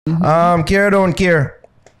Care don't care.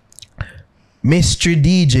 Mystery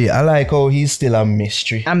DJ. I like how he's still a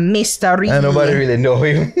mystery. A mystery. And nobody really know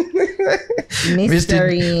him.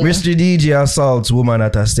 Mystery DJ assaults woman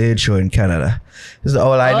at a stage show in Canada.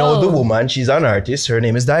 I know the woman. She's an artist. Her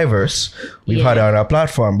name is Diiverse. We've had her on our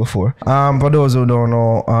platform before. For those who don't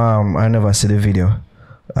know, I never see the video.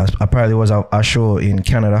 Apparently it was a show in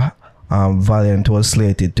Canada. Valiant was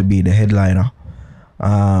slated to be the headliner.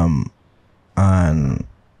 And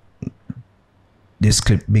this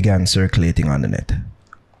clip began circulating on the net.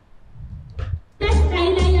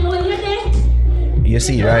 You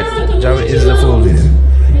see, right? This is the full video.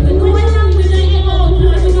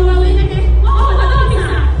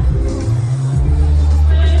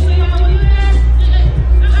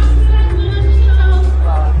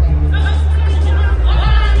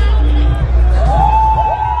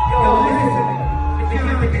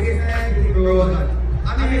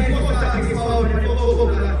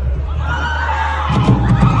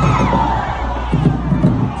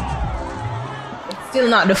 Still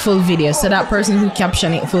not the full video, so that person who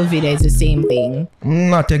captioned it full video is the same thing.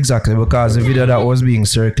 Not exactly, because the video that was being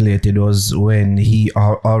circulated was when he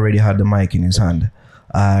already had the mic in his hand,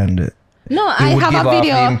 and no, I have a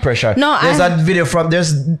video. No,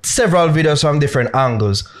 there's several videos from different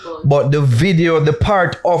angles, but the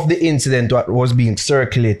part of the incident that was being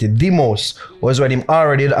circulated the most was when him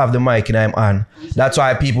already have the mic in him hand. That's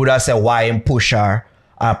why people that say why him push her,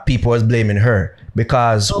 people was blaming her.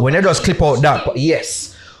 Because when they just clip out that part,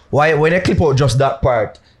 when they clip out just that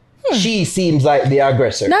part, she seems like the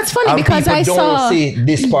aggressor. That's funny, because I saw see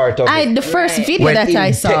this part of it. The first video when that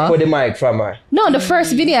I saw. Take the mic from her. No, the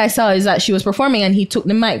first video I saw is that she was performing and he took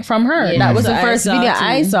the mic from her. That was the first video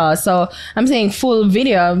I saw. So I'm saying full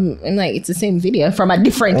video. I'm like, it's the same video from a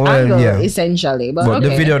different angle, essentially. But the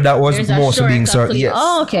video that was mostly being circulated.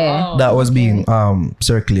 That was being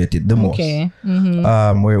circulated the most.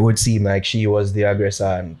 Where it would seem like she was the aggressor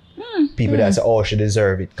and people that say, she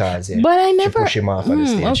deserve it because but I never she push him off on the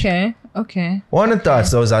stage. Okay. One of the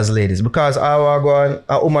thoughts those as ladies, because I will go on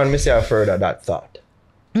a woman may say I further that thought.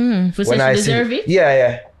 For when I deserve it?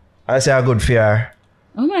 Yeah. I say a good fear.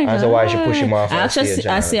 Oh my God. I say why she push him off on stage.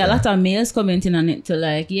 I see a lot of males commenting on it to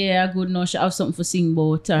like, good no, she have something for sing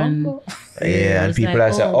about and and people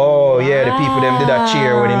like, say, the people them did that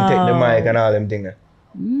cheer when him take the mic and all them things.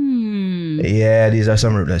 Yeah, these are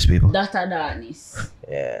some ruthless people. That are darkness.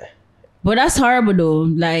 Yeah. But that's horrible though.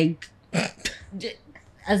 Like,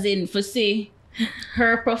 as in, for say,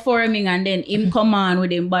 her performing and then him come on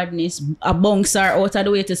with him badness, a bounce her out of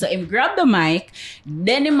the way to say him grab the mic,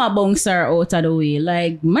 then him a bounce her out of the way.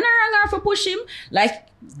 Like, man, I rang her for push him. Like,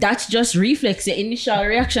 that's just reflex. The initial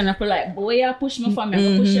reaction of like, boy, you push me for me,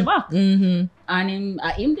 I push you back. And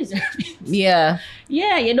him deserve it.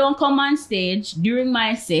 Yeah, you don't come on stage during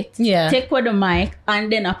my set, take with the mic,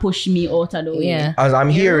 and then push me out of the way. Yeah. As I'm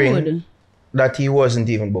hearing that he wasn't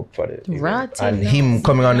even booked for it. And him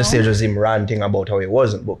coming on the stage was him ranting about how he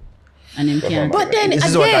wasn't booked. And him can't. But then this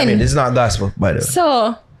is what I mean. This is not gospel, by the way.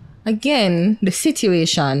 So, again, the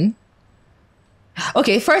situation.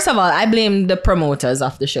 Okay, first of all, I blame the promoters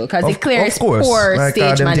of the show because it clears poor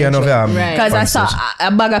stage management. Because I saw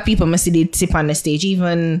a bag of people must did tip on the stage,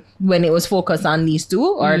 even when it was focused on these two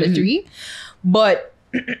or the three. But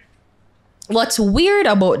what's weird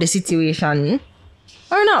about the situation,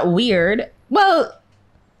 or not weird, well,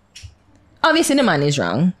 obviously the man is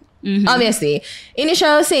wrong. Obviously,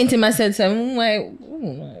 initially I was saying to myself,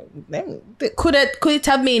 could it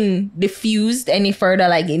have been diffused any further?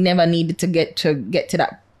 Like it never needed to get to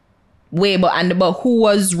that way, but who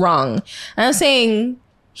was wrong? And I'm saying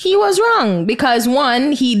he was wrong because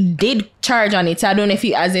one, he did charge on it. So I don't know if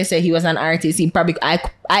he, as they say, he was an artist. He probably, I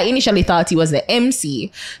initially thought he was the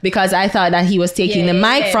MC because I thought that he was taking the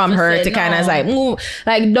mic from her to kind of like move,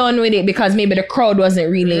 like done with it because maybe the crowd wasn't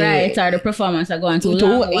really right or the performance are going too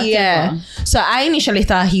long. Yeah. So I initially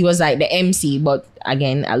thought he was like the MC, but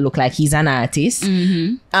again, I look like he's an artist.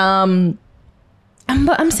 But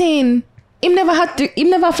I'm saying him never have to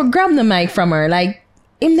grab the mic from her. Like,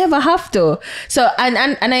 him never have to. So and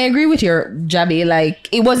I agree with you, Jabby. Like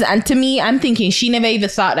it was, and to me, I'm thinking she never even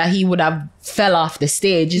thought that he would have fell off the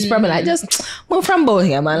stage. It's probably like just move from both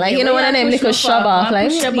here, man. Like you know what I mean? Little shove off,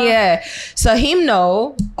 like So him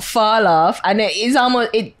now fall off, and it's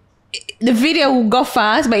almost the video will go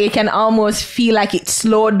fast, but you can almost feel like it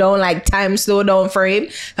slowed down, like time slowed down for him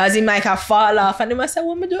because he might have fall off and he must say,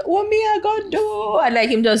 what me I gonna do? And like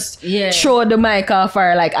him just throw the mic off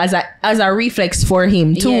her like as a reflex for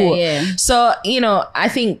him too. So, you know, I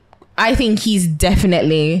think he's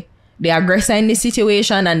definitely the aggressor in this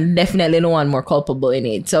situation and definitely no one more culpable in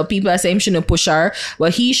it. So people are saying he shouldn't push her.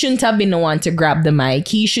 Well, he shouldn't have been the one to grab the mic.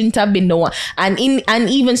 He shouldn't have been the one. And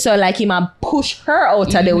even so, like, he might push her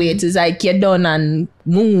out of the way to like, you're done and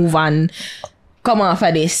move and come off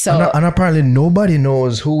of this. So and apparently nobody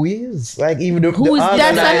knows who he is. Like, even the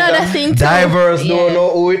that's another thing too. Diiverse don't know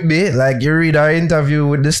who it be. Like, you read our interview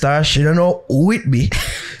with the star, she don't know who it be.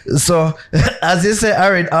 So as you say,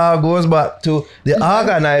 it all goes back to the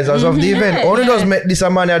organizers of the event. Only does make this a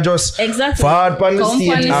man just forward on the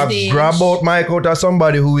stage and grab out mic out of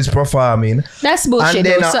somebody who is performing. That's bullshit. And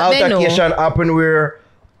then an altercation happened where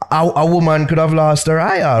a woman could have lost her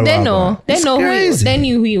eye. They know who they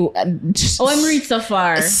knew who you. I'm read so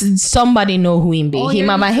far. Somebody know who him be. Him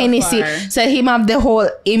have a Hennessy. So him have the whole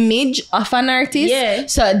image of an artist. Yeah.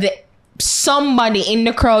 So somebody in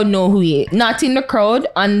the crowd know who he is. Not in the crowd,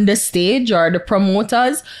 on the stage or the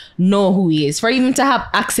promoters know who he is. For him to have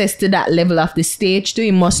access to that level of the stage too,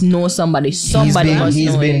 he must know somebody. He's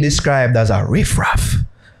been described as a riffraff.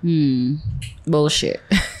 Bullshit.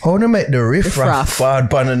 How to make the riffraff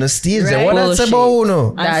forward on the stage? Right. What that's about?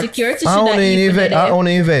 No? And security should have on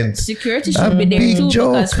event. Security should be there too,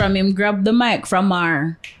 because from him grab the mic from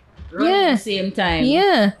her. At the same time.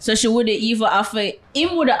 Yeah. So she would either have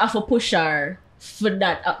to push her for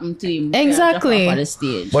that happen to him. Exactly. On the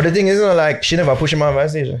stage. But the thing is, like, she never pushed him off the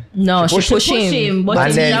stage. No, she pushed him. But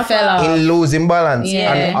and then fell off. he losing balance.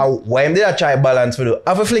 Yeah. And why did I try balance for the?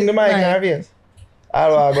 I have to fling the mic in her face.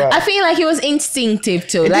 I feel like it was instinctive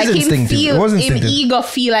too. It like is him instinctive. feel, It was him instinctive. ego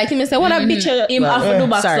feel like him say, "What a bitch!" Him have to do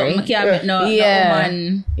back sorry. something. Can't no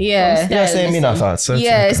woman. Yeah. Yeah, same in a thought. So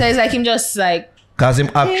Yeah, so it's like him just like, because him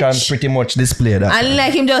actions pretty much display that. and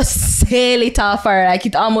like him just sail it off her. Like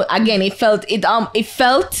it almost again. It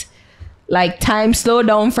felt like time slowed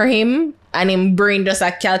down for him. And him brain just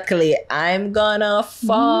like calculate, I'm gonna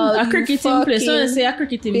fall. A cricketing play. So I say a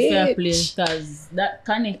cricketing fair bitch. play. Because that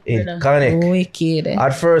connect. It connect. Wicked.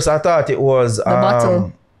 At first, I thought it was the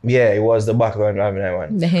bottle. Yeah, it was the bottle and having that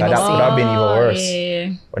one. The That Hennessy. could have been even worse.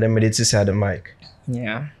 Yeah. But then we did see the mic.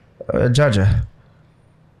 Yeah. Jaja.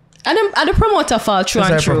 And the promoter fall true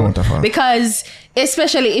That's and a true. promoter fault. Because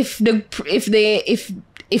especially if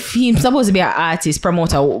he's supposed to be an artist,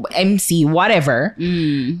 promoter, MC, whatever.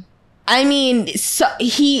 I mean, so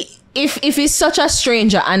if it's such a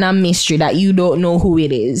stranger and a mystery that you don't know who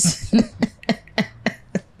it is.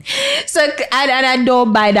 So and I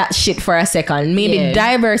don't buy that shit for a second. Maybe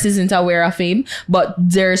Diiverse isn't aware of him, but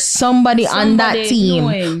there's somebody on that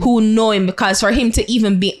team who know him, because for him to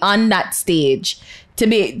even be on that stage, to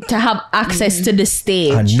have access to the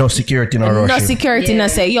stage, And no security, no rush. no security, no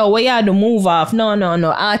say, yo, where you had to move off? No,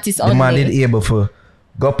 artist The only. man did able to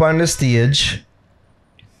go up on the stage,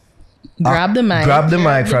 grab the mic,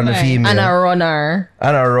 from the female, and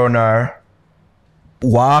a runner,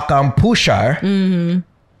 walk and push her,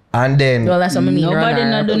 and then well, that's what I mean. Nobody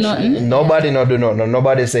not do nothing. nobody not do nothing.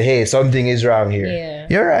 Nobody say, hey, something is wrong here. Yeah.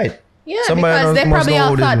 You're right. Yeah, Somebody because they must probably know all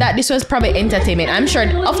who thought this that this was probably entertainment. I'm sure,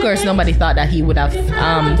 of course, nobody thought that he would have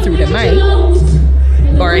threw the mic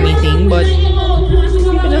or anything, but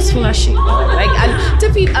people just full of shit. Like,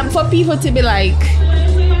 and for people to be like,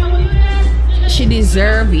 she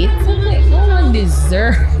deserve it. No one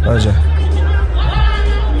deserve. Roger.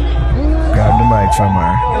 Grab the mic from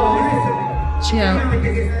her. Yeah.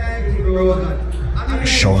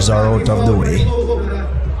 Shoves her out of the way.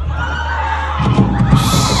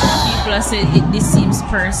 People say this seems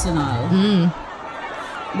personal.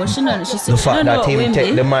 But she said The fact that him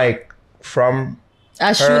take the mic from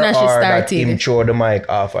As her, soon as she or that him started. throw the mic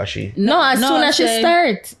off as she. No, as soon as she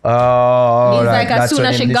start. Oh, It's like as that's soon when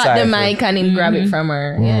as she him got the decipher. mic and him grab it from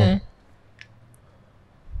her. Yeah.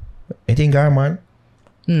 You think her, man?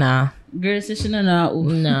 Nah. girl says she don't know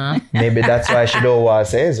who. Nah. Maybe that's why she don't want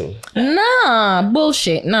to say so. Nah.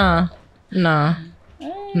 Bullshit. Nah.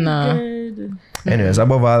 Anyways,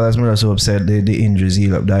 above all, as I'm so upset the injuries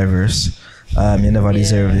heal up Diiverse. You never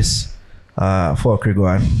deserve this. Fuck you, go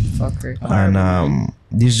on. Fuck her. And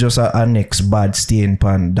this is just a next bad stain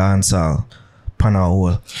pan dancehall pan a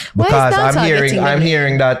hole. Because I'm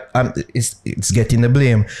hearing that it's getting the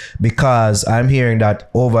blame, because I'm hearing that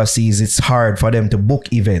overseas it's hard for them to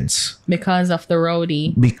book events Because of the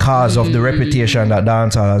roadie. because of the reputation that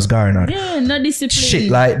dancehall has garnered. Yeah, no discipline. Shit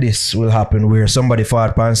like this will happen where somebody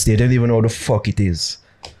fought pan stage, they don't even know who the fuck it is.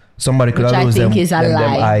 Somebody could Which have I lose think them is a them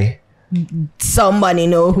lie. eye. Somebody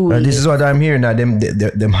know who. This is what I'm hearing, that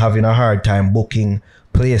them having a hard time booking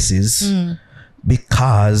places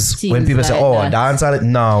Because when Things people say, like oh, that. dancehall,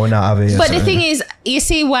 no, we're not having it. But the thing is, you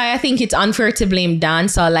see why I think it's unfair to blame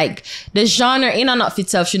dancehall. Like, the genre in and of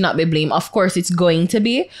itself should not be blamed. Of course, it's going to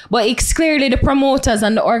be. But it's clearly the promoters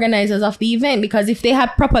and the organizers of the event. Because if they had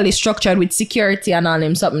properly structured with security and all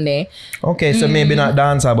them something there. Okay, so maybe not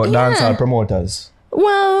dancehall, but dancehall promoters.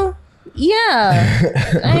 Well, yeah.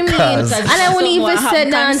 I mean, Because- and I wouldn't even say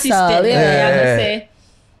dancehall. Yeah. I'm Yeah. gonna say,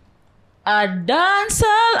 a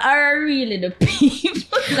dancehall are really the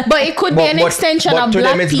people. But it could be an extension but of to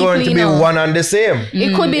black them it's people, going to you be know. one and the same.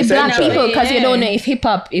 It could be black essentially. people because you Yeah. don't know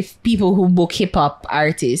if people who book hip hop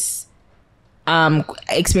artists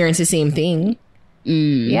experience the same thing.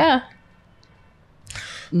 Yeah.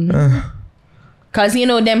 Cause you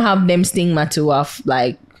know them have them stigma too of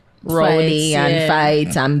like rowdy Fights, and yeah.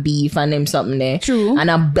 fights and beef and them something there. True.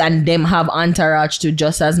 And them have entourage to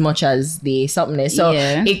just as much as they something there. So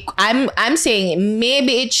Yeah. I'm saying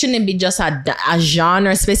maybe it shouldn't be just a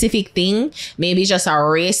genre specific thing. Maybe it's just a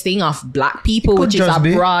race thing of black people, Could which is just a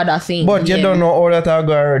be. broader thing. But you Yeah. don't know all that I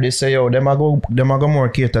go already say, yo, them I go more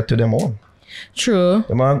cater to them own. True.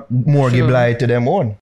 Them I more give light to them own.